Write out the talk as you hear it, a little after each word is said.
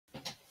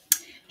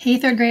Hey,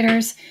 third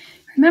graders.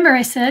 Remember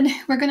I said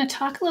we're going to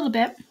talk a little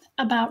bit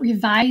about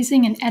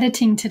revising and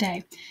editing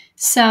today.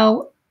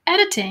 So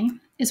editing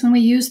is when we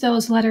use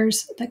those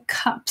letters, the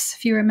cups,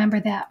 if you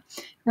remember that,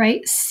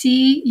 right?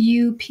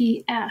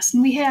 C-U-P-S.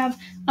 And we have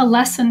a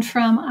lesson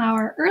from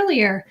our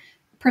earlier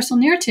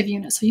personal narrative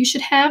unit. So you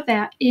should have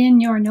that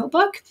in your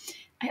notebook.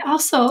 I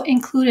also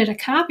included a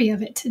copy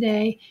of it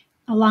today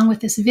along with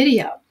this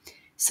video.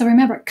 So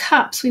remember,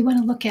 cups, we want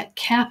to look at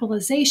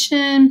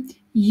capitalization,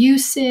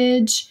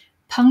 usage,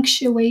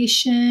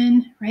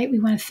 punctuation, right? We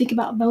want to think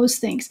about those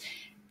things.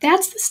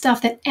 That's the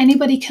stuff that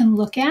anybody can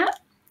look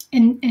at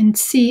and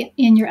see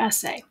in your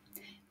essay.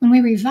 When we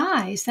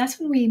revise,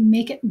 that's when we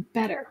make it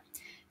better.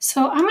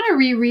 So I'm going to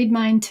reread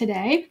mine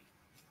today,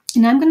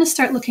 and I'm going to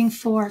start looking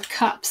for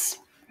cups,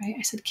 right?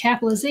 I said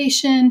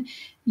capitalization,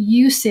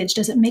 usage.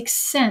 Does it make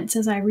sense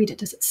as I read it?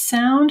 Does it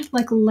sound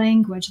like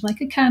language, like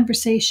a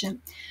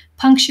conversation?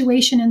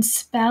 Punctuation and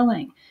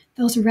spelling.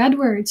 Those red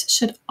words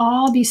should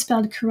all be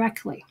spelled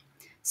correctly.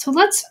 So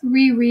let's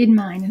reread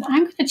mine, and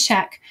I'm going to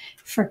check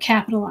for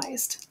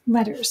capitalized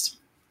letters.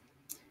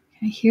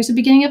 Okay, here's the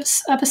beginning of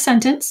a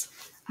sentence.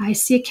 I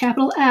see a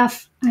capital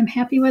F. I'm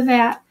happy with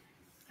that.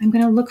 I'm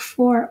going to look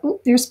for,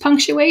 oh, there's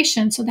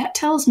punctuation. So that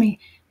tells me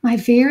my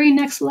very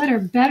next letter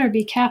better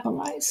be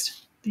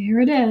capitalized. There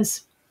it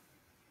is.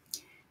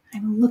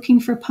 I'm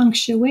looking for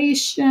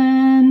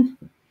punctuation.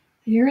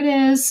 There it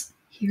is.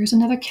 Here's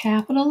another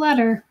capital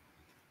letter.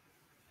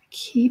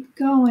 Keep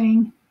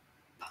going.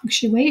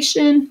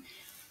 Punctuation,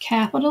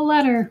 capital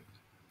letter.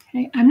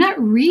 Okay, I'm not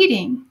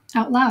reading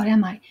out loud,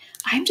 am I?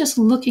 I'm just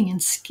looking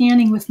and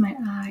scanning with my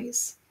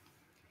eyes.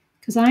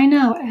 Because I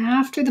know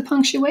after the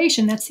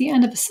punctuation, that's the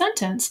end of a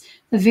sentence,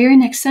 the very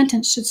next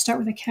sentence should start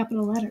with a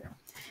capital letter.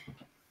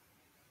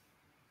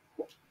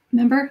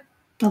 Remember,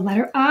 the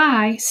letter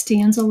I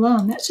stands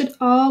alone. That should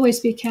always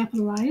be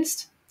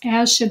capitalized,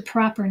 as should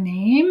proper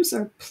names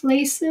or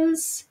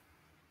places.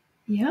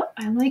 Yep,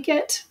 I like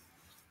it.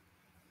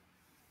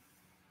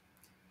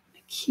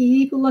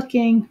 Keep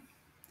looking.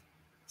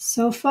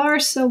 So far,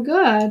 so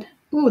good.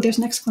 Ooh, there's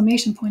an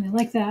exclamation point. I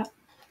like that.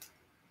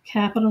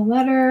 Capital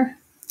letter.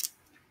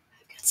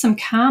 I've got some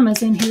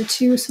commas in here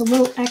too, so a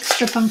little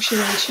extra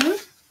punctuation.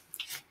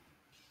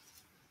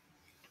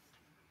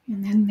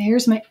 And then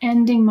there's my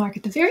ending mark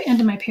at the very end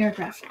of my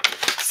paragraph.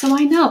 So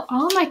I know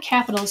all my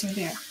capitals are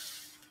there.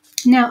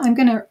 Now I'm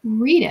going to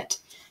read it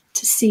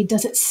to see,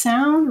 does it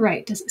sound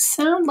right? Does it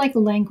sound like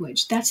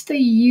language? That's the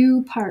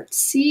U part,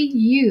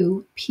 C-U-P-S.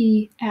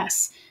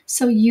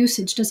 So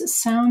usage, does it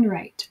sound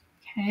right?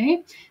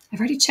 Okay, I've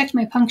already checked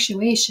my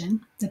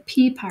punctuation, the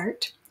P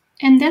part,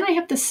 and then I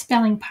have the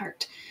spelling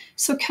part.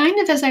 So kind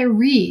of as I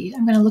read,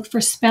 I'm going to look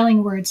for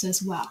spelling words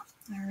as well.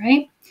 All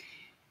right, it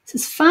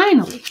says,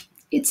 finally,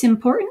 it's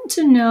important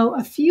to know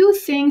a few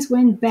things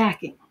when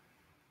backing.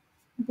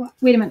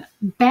 Wait a minute,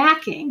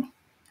 backing?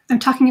 I'm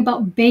talking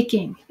about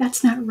baking.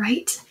 That's not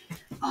right.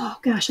 Oh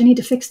gosh, I need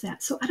to fix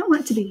that. So I don't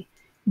want it to be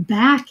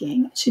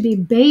backing. It should be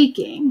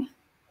baking.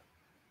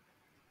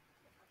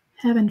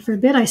 Heaven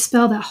forbid I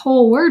spell that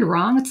whole word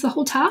wrong. It's the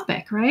whole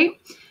topic, right?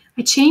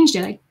 I changed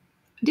it. I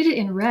did it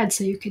in red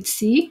so you could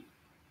see.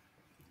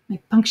 My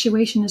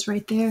punctuation is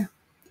right there.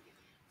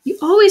 You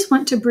always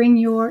want to bring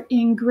your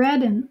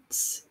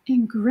ingredients.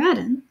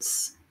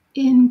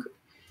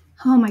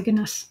 Oh my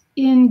goodness.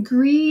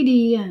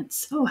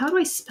 Ingredients. Oh, how do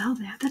I spell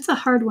that? That's a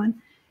hard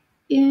one.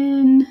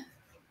 Ingredients.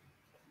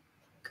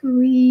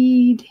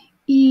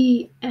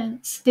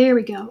 There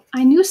we go.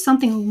 I knew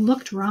something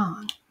looked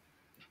wrong.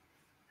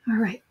 All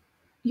right.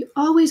 You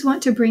always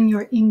want to bring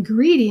your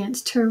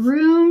ingredients to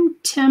room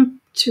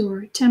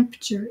temperature.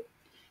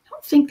 I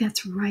don't think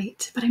that's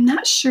right, but I'm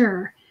not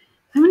sure.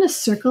 I'm going to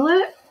circle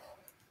it,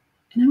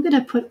 and I'm going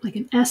to put like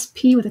an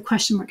SP with a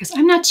question mark because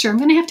I'm not sure. I'm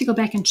going to have to go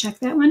back and check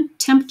that one.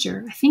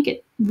 Temperature. I think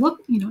it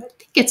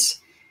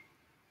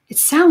it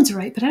sounds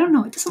right, but I don't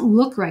know. It doesn't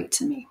look right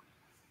to me.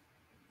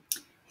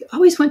 You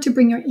always want to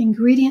bring your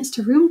ingredients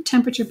to room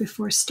temperature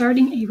before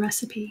starting a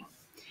recipe.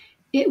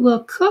 It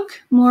will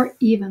cook more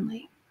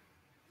evenly.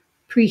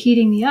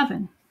 Preheating the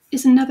oven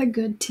is another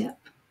good tip.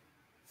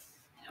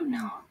 I don't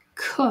know.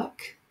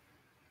 Cook.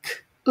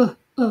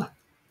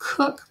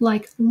 Cook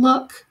like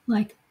look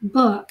like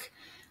book.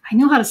 I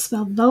know how to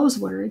spell those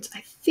words.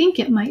 I think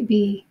it might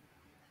be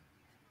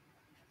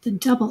the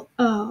double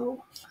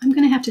O. I'm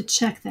going to have to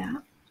check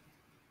that.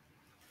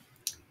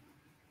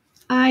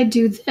 I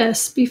do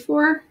this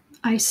before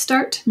I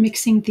start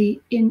mixing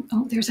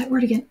there's that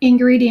word again,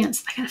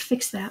 ingredients. I got to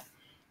fix that.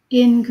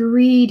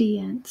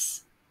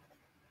 Ingredients.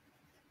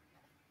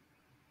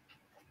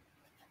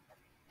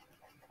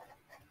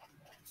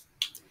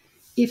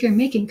 If you're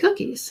making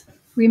cookies,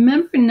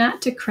 remember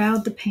not to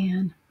crowd the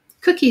pan.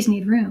 Cookies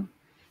need room,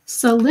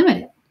 so limit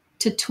it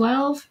to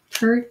 12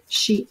 per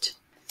sheet.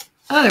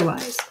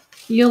 Otherwise,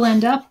 you'll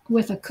end up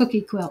with a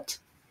cookie quilt.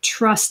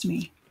 Trust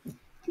me. I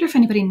wonder if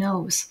anybody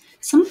knows.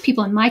 Some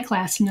people in my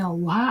class know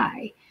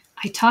why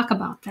I talk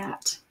about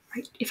that.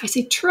 Right? If I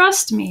say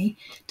trust me,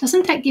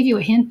 doesn't that give you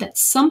a hint that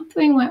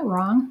something went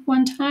wrong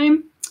one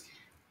time?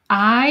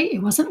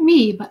 It wasn't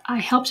me, but I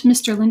helped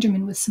Mr.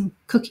 Linderman with some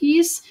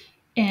cookies,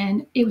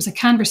 and it was a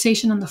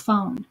conversation on the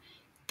phone.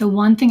 The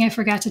one thing I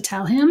forgot to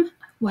tell him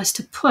was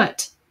to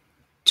put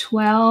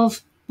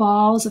 12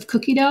 balls of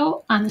cookie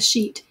dough on the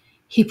sheet.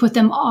 He put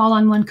them all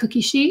on one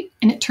cookie sheet,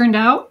 and it turned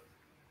out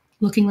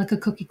looking like a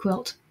cookie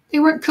quilt. They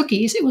weren't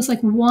cookies. It was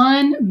like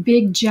one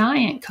big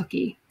giant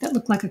cookie that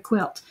looked like a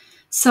quilt.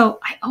 So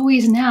I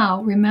always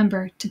now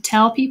remember to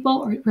tell people,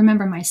 or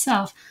remember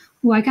myself,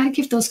 I got to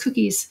give those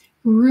cookies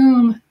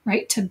room,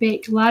 right, to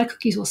bake. A lot of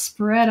cookies will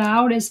spread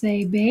out as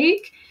they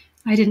bake.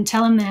 I didn't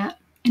tell him that,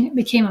 and it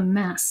became a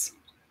mess.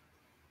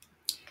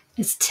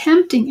 As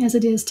tempting as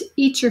it is to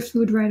eat your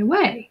food right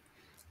away,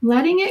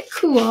 letting it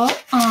cool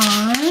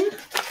on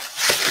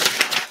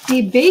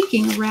a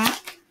baking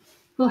rack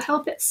will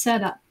help it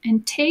set up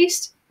and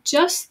taste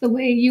just the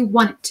way you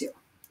want it to.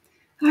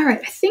 All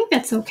right, I think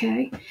that's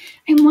okay.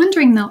 I'm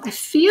wondering though, I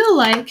feel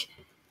like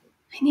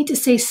I need to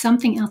say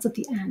something else at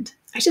the end.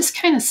 I just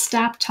kind of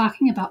stopped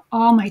talking about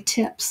all my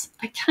tips.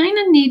 I kind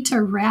of need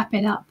to wrap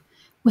it up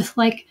with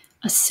like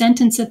a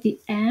sentence at the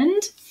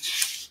end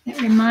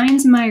that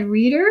reminds my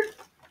reader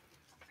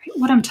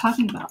what I'm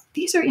talking about.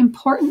 These are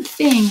important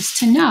things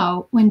to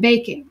know when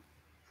baking,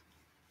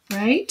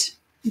 right?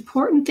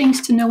 Important things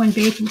to know when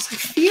baking. So I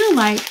feel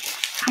like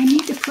I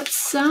need to put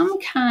some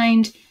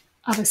kind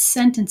of a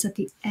sentence at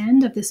the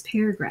end of this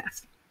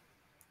paragraph.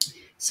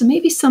 So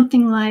maybe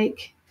something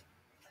like,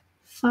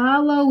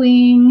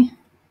 following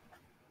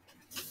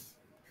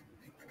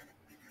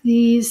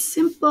these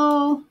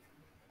simple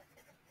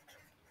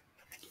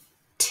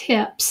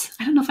tips.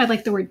 I don't know if I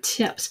like the word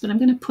tips, but I'm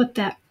going to put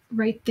that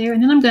right there.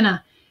 And then I'm going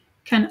to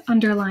kind of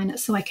underline it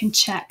so I can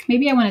check.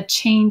 Maybe I want to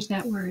change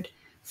that word.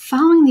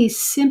 Following these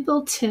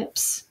simple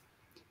tips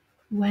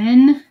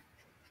when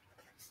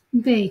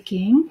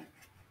baking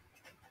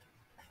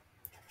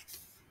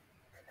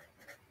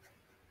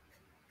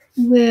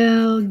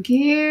will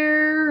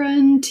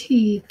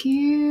guarantee,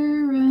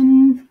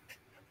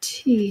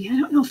 I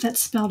don't know if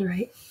that's spelled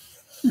right.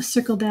 I'll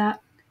circle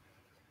that,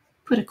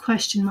 put a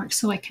question mark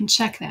so I can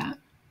check that.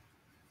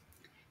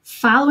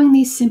 Following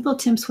these simple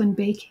tips when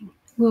baking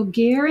will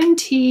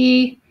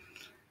guarantee,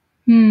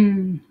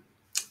 how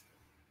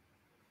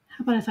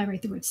about if I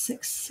write the word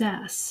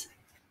success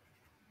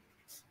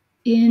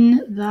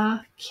in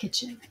the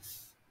kitchen?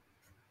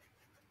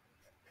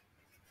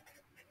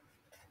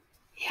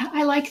 Yeah,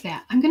 I like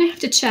that. I'm going to have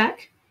to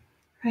check,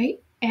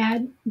 right?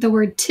 Add the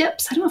word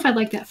tips. I don't know if I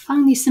like that.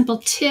 Following these simple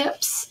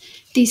tips,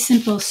 these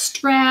simple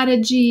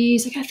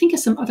strategies. I got to think of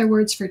some other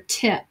words for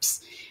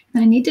tips.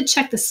 And I need to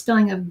check the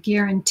spelling of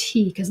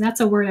guarantee because that's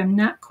a word I'm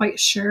not quite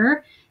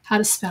sure how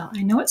to spell.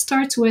 I know it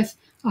starts with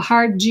a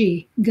hard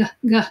G,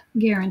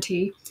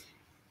 guarantee,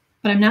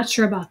 but I'm not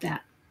sure about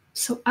that.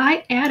 So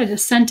I added a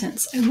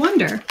sentence. I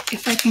wonder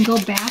if I can go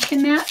back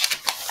in that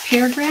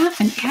paragraph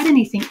and add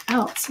anything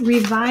else,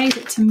 revise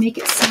it to make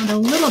it sound a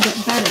little bit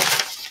better.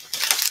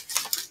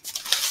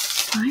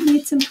 Finally,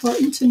 it's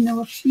important to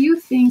know a few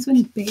things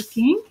when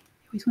baking. You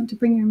always want to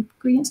bring your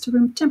ingredients to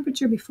room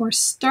temperature before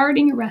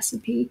starting a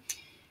recipe.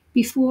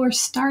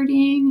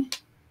 Beginning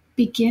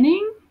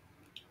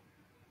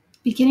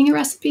a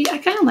recipe. I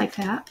kind of like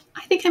that.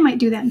 I think I might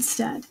do that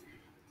instead.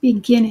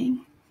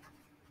 Beginning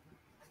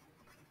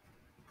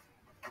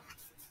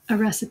a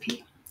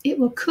recipe. It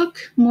will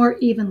cook more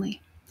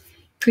evenly.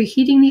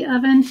 Preheating the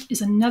oven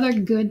is another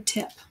good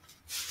tip.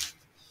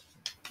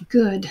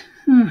 Good.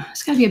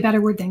 It's got to be a better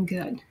word than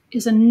good.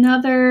 Is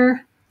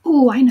another,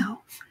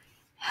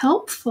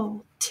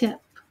 helpful tip.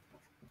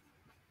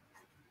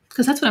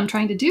 Because that's what I'm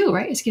trying to do,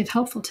 right? Is give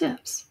helpful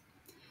tips.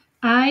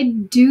 I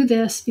do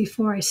this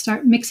before I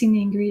start mixing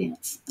the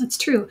ingredients. That's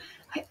true.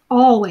 I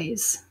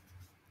always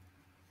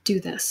do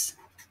this.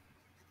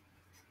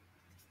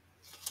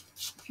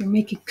 If you're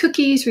making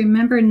cookies,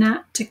 remember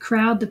not to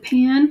crowd the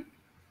pan.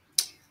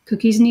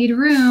 Cookies need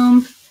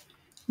room.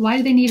 Why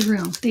do they need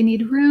room? They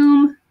need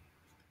room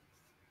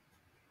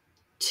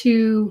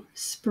to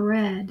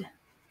spread.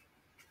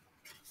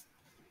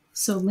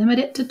 So limit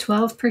it to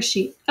 12 per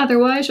sheet.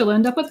 Otherwise, you'll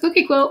end up with a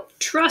cookie quilt.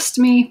 Trust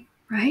me,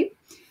 right?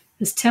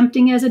 As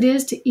tempting as it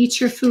is to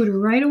eat your food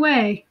right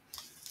away,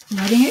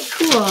 letting it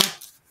cool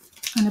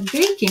on a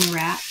baking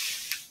rack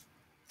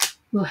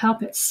will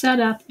help it set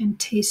up and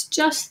taste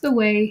just the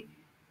way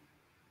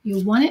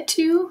you want it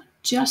to,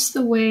 just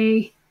the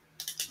way,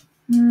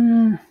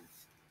 how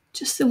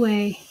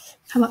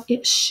about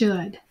it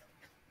should?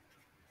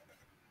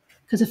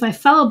 Because if I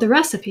followed the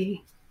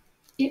recipe,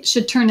 it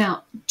should turn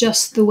out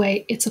just the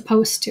way it's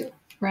supposed to,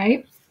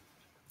 right?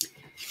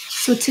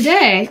 So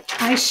today,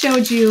 I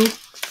showed you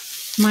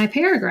my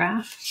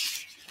paragraph,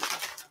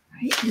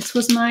 right? This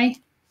was my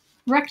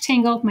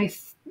rectangle, my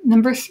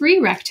number 3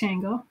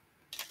 rectangle,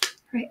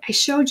 right? I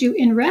showed you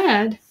in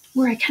red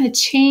where I kind of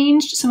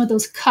changed some of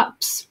those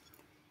cups,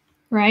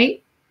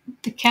 right?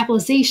 The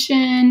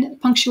capitalization,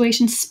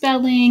 punctuation,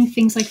 spelling,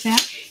 things like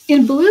that.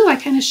 In blue, I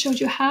kind of showed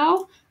you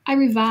how I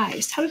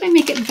revised. How did I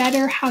make it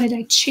better? How did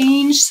I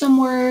change some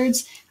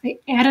words? I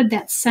added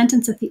that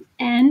sentence at the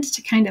end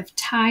to kind of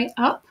tie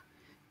up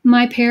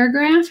my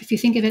paragraph, if you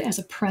think of it as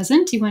a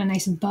present, you want a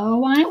nice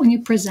bow on it when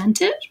you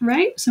present it,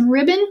 right? Some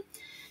ribbon.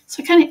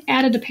 So I kind of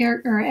added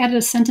added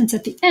a sentence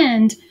at the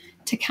end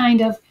to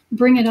kind of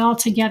bring it all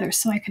together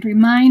so I could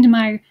remind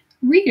my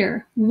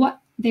reader what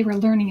they were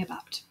learning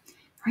about.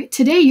 Right?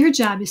 Today, your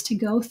job is to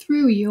go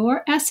through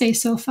your essay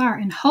so far,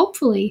 and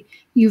hopefully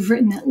you've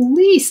written at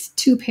least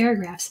 2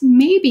 paragraphs,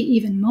 maybe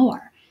even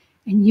more.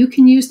 And you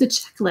can use the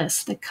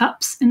checklist, the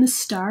cups and the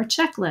star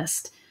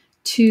checklist,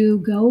 to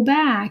go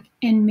back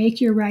and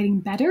make your writing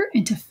better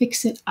and to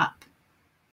fix it up.